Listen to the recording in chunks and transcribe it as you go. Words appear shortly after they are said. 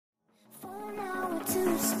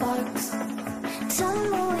sparks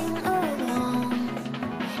tumbling along,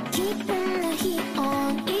 keeping the heat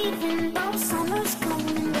on, even though summer's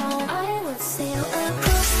coming down. I would sail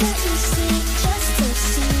across the sea just to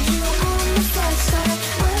see you on the far side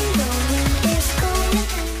when the wind is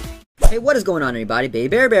going. Hey, what is going on, everybody?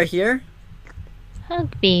 Baby Bear here.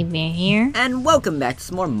 Baby here. And welcome back to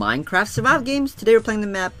some more Minecraft survival games. Today we're playing the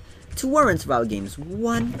map Teweran Survival Games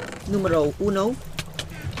 1 numero uno.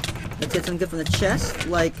 Let's get something good from the chest,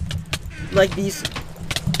 like this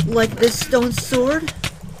stone sword.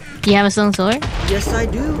 Do you have a stone sword? Yes, I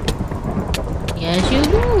do. Yes, you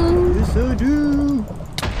do. Yes, I do.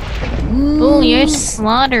 Oh, you're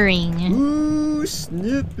slaughtering. Ooh,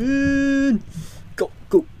 snipping. Go,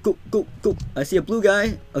 go, go, go, go. I see a blue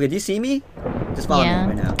guy. Okay, do you see me? Just follow me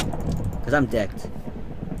right now, because I'm decked.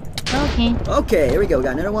 Okay. Okay, here we go. We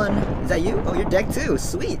got another one. Is that you? Oh, you're decked too.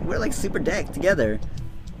 Sweet. We're like super decked together.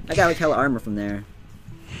 I got like hella armor from there.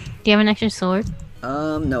 Do you have an extra sword?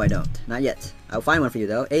 No, I don't. Not yet. I'll find one for you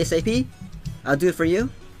though. ASAP. I'll do it for you.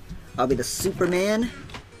 I'll be the Superman.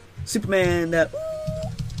 Superman that.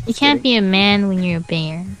 You can't be a man when you're a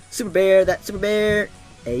bear. Super bear. That super bear.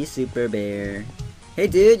 A super bear. Hey,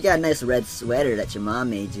 dude, you got a nice red sweater that your mom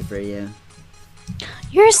made for you.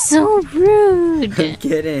 You're so rude. I'm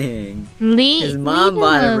kidding. His mom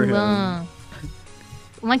bought it for him.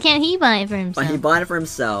 Why can't he buy it for himself? He bought it for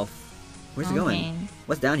himself. Where's he going?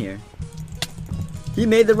 What's down here? He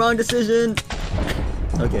made the wrong decision.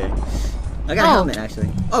 Okay. I got a helmet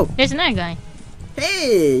actually. Oh! There's another guy.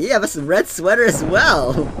 Hey! You have a red sweater as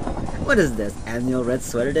well! What is this? Annual Red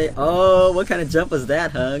Sweater Day? Oh, what kind of jump was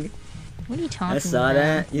that, Hug? What are you talking about? I saw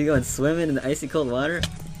that. You going swimming in the icy cold water?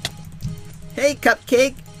 Hey,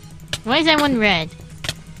 Cupcake! Why is that one red?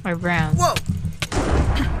 Or brown? Whoa!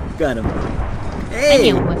 Got him.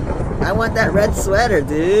 Hey! I want that red sweater,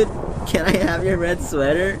 dude! Can I have your red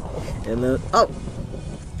sweater? Oh!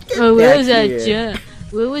 Oh, what was that jump?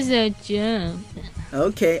 What was that jump?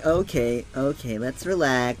 Okay, let's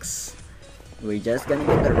relax. We're just gonna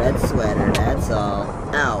get the red sweater, that's all.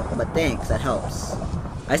 Ow, but thanks, that helps.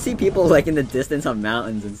 I see people like in the distance on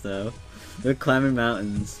mountains and stuff. They're climbing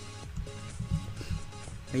mountains.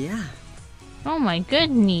 But yeah. Oh my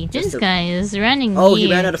goodness, this guy is running. Oh, he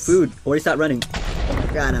ran out of food. Or he stopped running.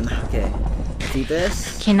 Got him. Okay. See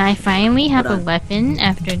this? Can I finally have a weapon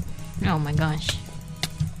after... Oh my gosh.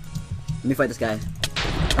 Let me fight this guy.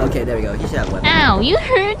 Okay, there we go. He should have a weapon. Ow, you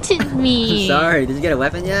hurted me. I'm sorry. Did you get a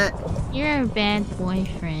weapon yet? You're a bad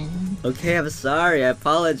boyfriend. Okay, I'm sorry. I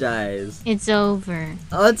apologize. It's over.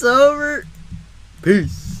 Oh, it's over?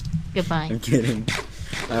 Peace. Goodbye. I'm kidding.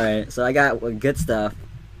 Alright, so I got good stuff.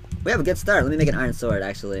 We have a good start. Let me make an iron sword,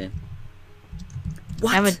 actually.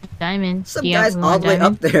 What? I have a diamond. Some guy's all the way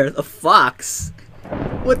up there. A fox.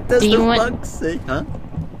 What does the fox say? Huh?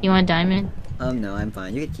 You want a diamond? No, I'm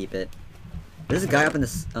fine. You can keep it. There's a guy up in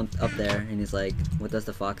this up there, and he's like, "What does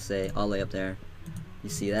the fox say?" All the way up there. You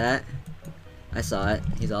see that? I saw it.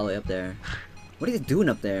 He's all the way up there. What are you doing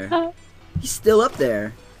up there? He's still up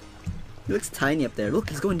there. He looks tiny up there. Look,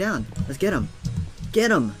 he's going down. Let's get him. Get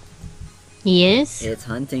him. He is? It's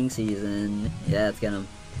hunting season. Yeah, let's get him.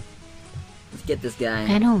 Let's get this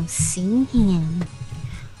guy. I don't see him.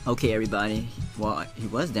 Okay, everybody. Well, he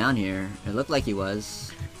was down here. It looked like he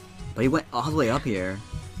was. But he went all the way up here.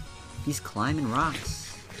 He's climbing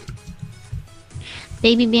rocks.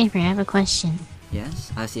 Baby Bear, I have a question.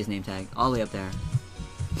 Yes? I see his name tag. All the way up there.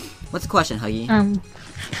 What's the question, Huggy?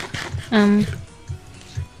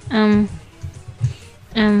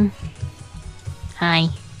 Hi.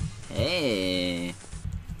 Hey.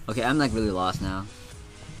 Okay, I'm like really lost now.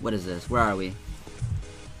 What is this? Where are we?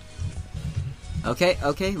 Okay,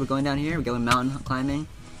 we're going down here. We're going mountain climbing.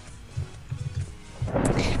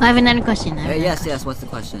 I have another question. Yes, what's the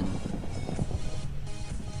question?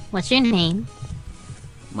 What's your name?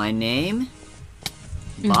 My name?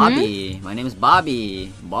 Bobby. My name is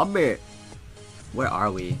Bobby. Bobby. Where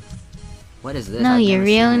are we? What is this? No, your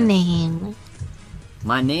real name.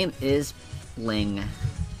 My name is Ling.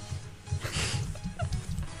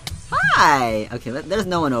 Hi! Okay, there's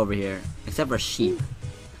no one over here. Except for sheep.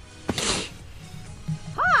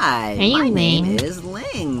 Hi! My name is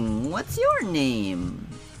Ling. What's your name?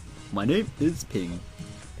 My name is Ping.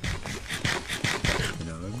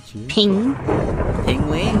 Ping? Ping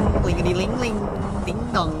Ling. Lingity ling ling.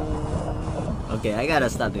 Ding dong. Okay, I gotta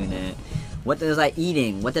stop doing that. What was I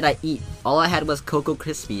eating? What did I eat? All I had was Cocoa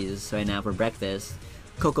Krispies right now for breakfast.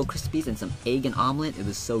 Cocoa Krispies and some egg and omelet. It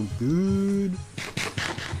was so good.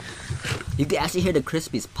 You can actually hear the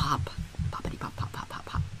Krispies pop. Poppity pop pop pop pop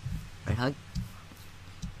pop. Right, Hug?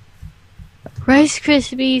 Rice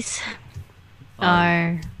Krispies.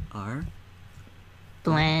 are Are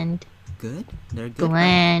bland. good? They're good.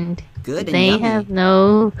 Bland. Good and They yummy. have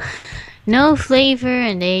no flavor,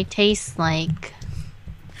 and they taste like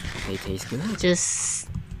They taste good. just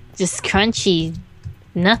crunchy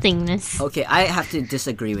nothingness. Okay, I have to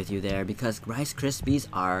disagree with you there because Rice Krispies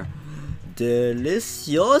are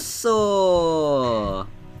delicioso.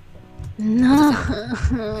 No. I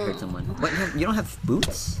heard someone. What? You don't have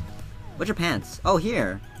boots? What's your pants? Oh,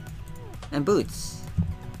 here. And boots.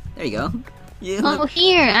 There you go. You Oh, look-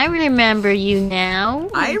 here, I remember you now.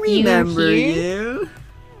 I remember here? you.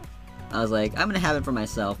 I was like, I'm gonna have it for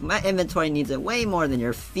myself. My inventory needs it way more than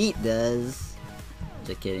your feet does.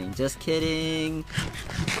 Just kidding. Just kidding.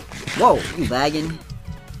 Whoa, you lagging?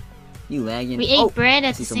 You lagging? We ate bread I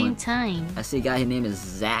at see the same someone. time. I see a guy. His name is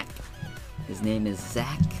Zach. His name is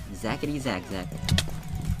Zach. Zackety Zach.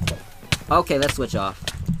 Okay, let's switch off.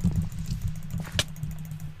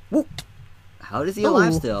 Whoop! How is he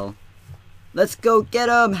alive Ooh. still? Let's go get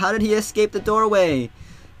him! How did he escape the doorway?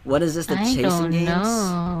 What is this? The I chasing don't games?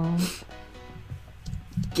 know.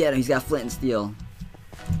 Get him! He's got flint and steel.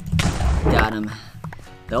 Got him.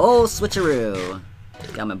 The old switcheroo.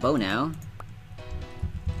 Got my bow now.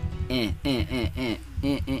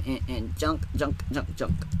 Junk.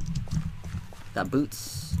 Got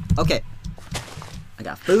boots. Okay. I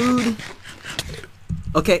got food.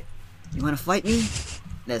 Okay. You wanna fight me?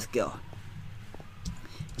 Let's go.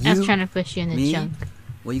 I was You, trying to push you in the me? junk.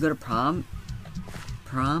 Will you go to prom?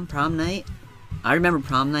 Prom night? I remember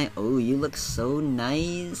prom night. Oh, you look so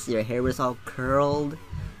nice. Your hair was all curled.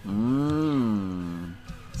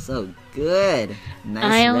 So good. Nice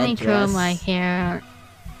I red only curl dress. my hair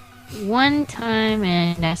one time,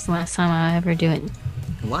 and that's the last time I'll ever do it.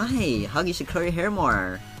 Why? Hug, you should curl your hair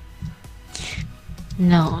more.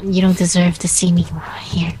 No, you don't deserve to see me with my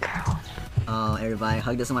hair curled. Oh, everybody,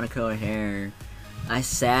 Hug doesn't want to curl her hair. I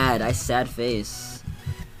sad face.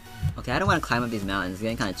 Okay, I don't want to climb up these mountains. It's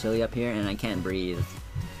getting kind of chilly up here, and I can't breathe.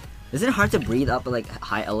 Isn't it hard to breathe up at like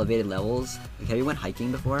high elevated levels? Like, have you went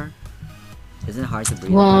hiking before? Isn't it hard to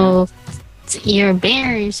breathe? Well, you're a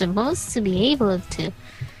bear. You're supposed to be able to.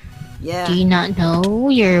 Yeah. Do you not know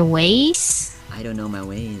your ways? I don't know my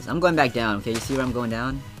ways. I'm going back down. Okay, you see where I'm going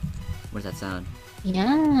down? Where's that sound?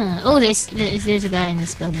 Yeah. Oh, there's a guy in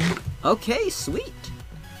this building. Okay, sweet.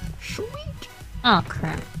 Sweet. Oh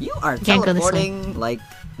crap. You are Can't go this way. teleporting like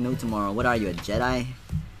no tomorrow. What are you, a Jedi?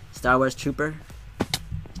 Star Wars trooper?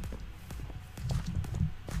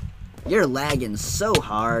 You're lagging so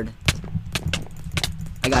hard.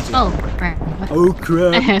 I got you. Oh crap. Oh I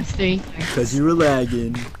crap. have 3 hearts. Because you were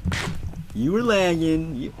lagging. You were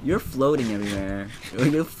lagging. You're floating everywhere. Are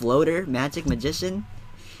you a floater? Magic magician?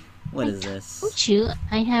 What is this? Don't you?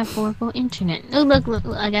 I have horrible internet. Oh look,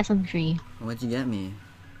 I got something for you. What'd you get me?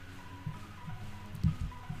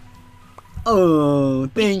 Oh,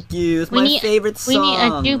 thank you. It's my favorite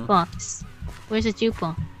song. We need a jukebox. Where's the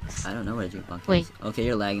jukebox? I don't know where the jukebox Wait. is. Okay,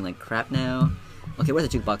 you're lagging like crap now. Okay, where's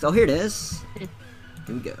the jukebox? Oh, here it is. Here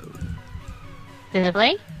we go. Did it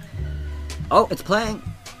play? Oh, it's playing.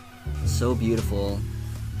 So beautiful.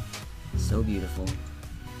 So beautiful.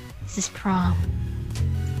 This is prom.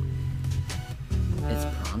 It's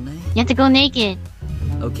prom night? You have to go naked.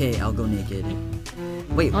 Okay, I'll go naked.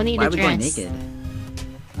 Wait, Only why the are we going dress. naked?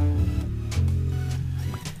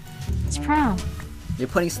 It's prom. You're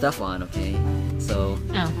putting stuff on, okay? So,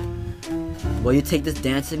 Oh. will you take this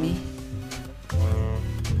dance with me?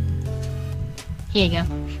 Here you go.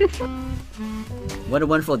 What a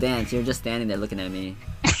wonderful dance. You're just standing there looking at me.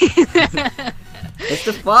 It's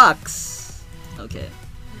the fox! Okay.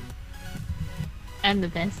 I'm the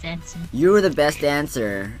best dancer. You were the best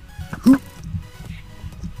dancer.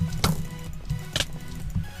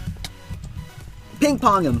 Ping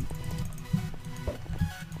pong him!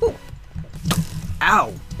 Ooh.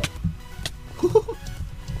 Ow! Oh,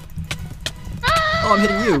 I'm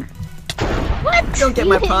hitting you! What? Don't get You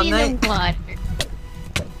my hit prom me in night. the water.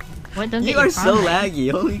 What? Don't You get your are prom so night.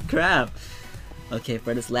 laggy, holy crap. Okay,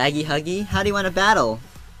 for this laggy huggy, how do you want to battle?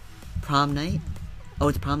 Prom night? Oh,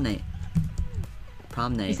 it's prom night.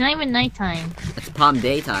 Prom night. It's not even nighttime. It's prom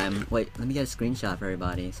daytime. Wait, let me get a screenshot for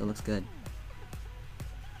everybody so it looks good.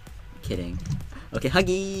 Kidding. Okay,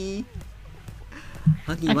 huggy!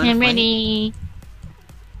 Huggy, you Okay, wanna I'm fight? ready.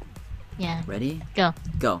 Yeah. Ready? Go.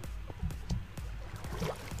 Go.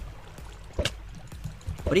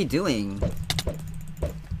 What are you doing?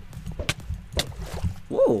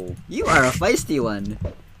 Whoa, you are a feisty one.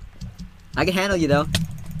 I can handle you though.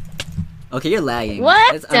 Okay, you're lagging.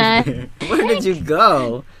 What That's the unfair. Where did you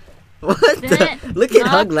go? What the? That Look at not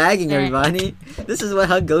Hug lagging, fair. everybody. This is what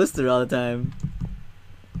Hug goes through all the time.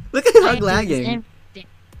 Look at Hug lagging.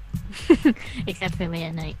 Except for late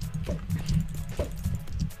at night.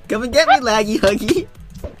 Come and get me, Laggy Huggy.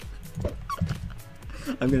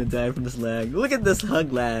 I'm gonna die from this lag. Look at this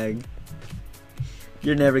Hug lag.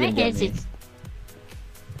 You're never gonna get me.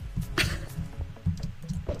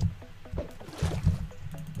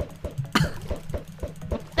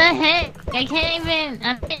 What the heck? I can't even.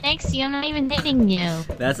 I'm right next to you. I'm not even hitting you.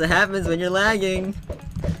 That's what happens when you're lagging.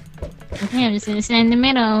 Okay, I'm just gonna stand in the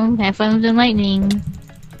middle. Have fun with the lightning.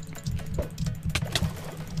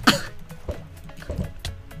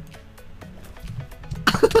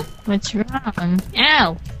 What's wrong?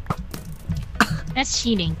 Ow! That's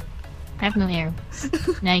cheating. I have no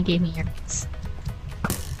arrows. Now you gave me arrows.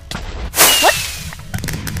 What?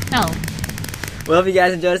 No. Well, if you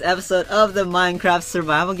guys enjoyed this episode of the Minecraft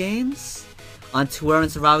Survival Games on Teweran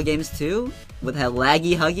Survival Games 2 with a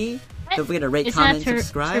Laggy Huggy, don't forget to rate, It's comment, not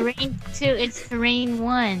subscribe. Terrain 2, it's Terrain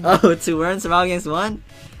 1. Oh, Teweran Survival Games 1,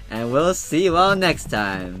 and we'll see you all next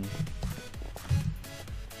time.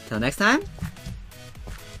 Till next time.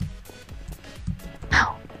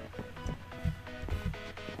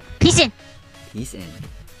 Peace in! Peace in.